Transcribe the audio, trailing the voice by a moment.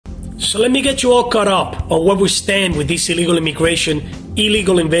So let me get you all caught up on where we stand with this illegal immigration,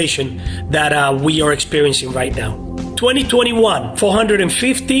 illegal invasion that we are experiencing right now. 2021,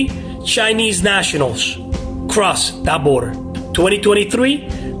 450 Chinese nationals crossed that border.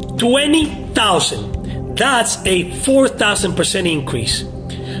 2023, 20,000. That's a 4,000% increase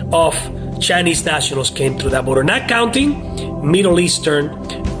of Chinese nationals came through that border. Not counting Middle Eastern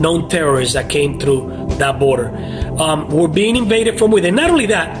known terrorists that came through that border. We're being invaded from within. Not only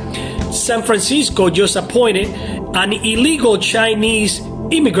that, San Francisco just appointed an illegal Chinese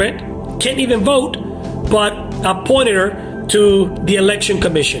immigrant, can't even vote, but appointed her to the Election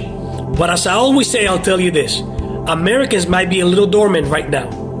Commission. But as I always say, I'll tell you this. Americans might be a little dormant right now,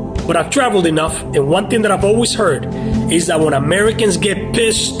 but I've traveled enough, and one thing that I've always heard is that when Americans get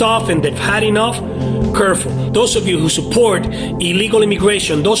pissed off and they've had enough, careful. Those of you who support illegal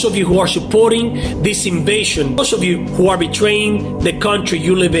immigration, those of you who are supporting this invasion, those of you who are betraying the country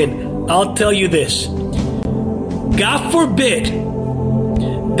you live in, I'll tell you this. God forbid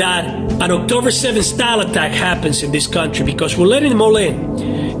that an October 7th style attack happens in this country, because we're letting them all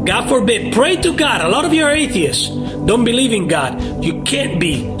in. God forbid. Pray to God. A lot of you are atheists. Don't believe in God. You can't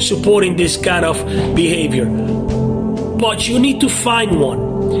be supporting this kind of behavior. But you need to find one.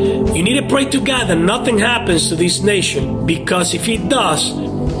 You need to pray to God that nothing happens to this nation, because if it does,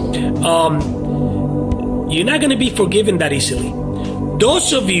 you're not going to be forgiven that easily.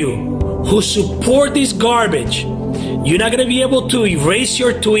 Those of you who support this garbage, you're not going to be able to erase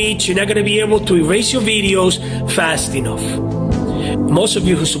your tweets. You're not going to be able to erase your videos fast enough. Most of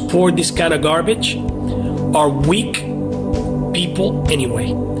you who support this kind of garbage are weak people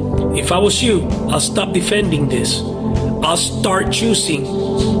anyway. If I was you, I'll stop defending this. I'll start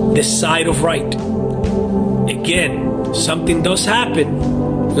choosing the side of right. Again, something does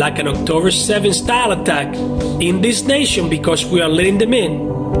happen, like an October 7th style attack in this nation, because we are letting them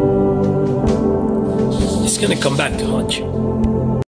in. It's going to come back to haunt you.